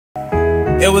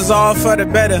It was all for the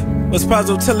better. Was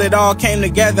puzzled till it all came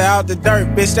together out the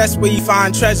dirt. Bitch, that's where you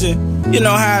find treasure. You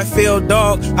know how I feel,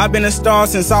 dog. I've been a star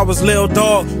since I was lil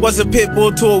dog. Was a pit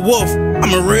bull to a wolf.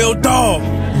 I'm a real dog.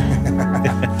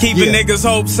 Keeping niggas'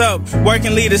 hopes up.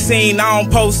 Working lead a scene, I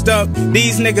don't post up.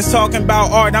 These niggas talking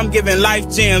about art, I'm giving life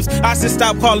gems. I should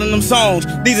stop calling them songs.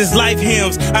 These is life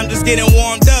hymns. I'm just getting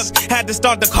warmed up. Had to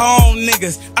start to call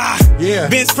niggas.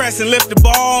 Bench press and lift the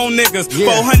ball on niggas.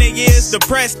 400 years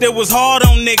depressed, it was hard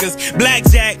on niggas.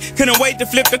 Blackjack, couldn't wait to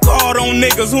flip the card on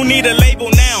niggas. Who need a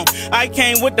label now? I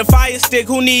came with the fire stick,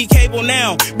 who need cable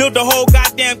now? Built the whole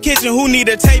goddamn kitchen, who need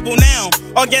a table now?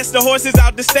 Or guess the horses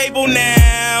out the stable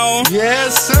now.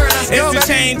 Yes, sir, let's go, it's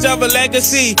the change of a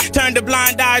legacy. Turned a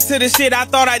blind eye to the shit I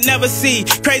thought I'd never see.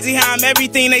 Crazy how I'm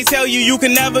everything they tell you you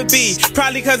can never be.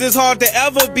 Probably cause it's hard to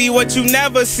ever be what you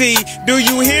never see. Do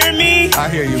you hear me? I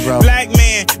hear you, bro. Black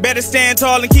man, better stand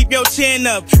tall and keep your chin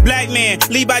up. Black man,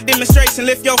 lead by demonstration,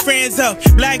 lift your friends up.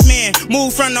 Black man,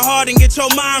 move from the heart and get your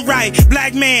mind right.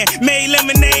 Black man, made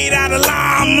lemonade out of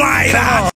limelight.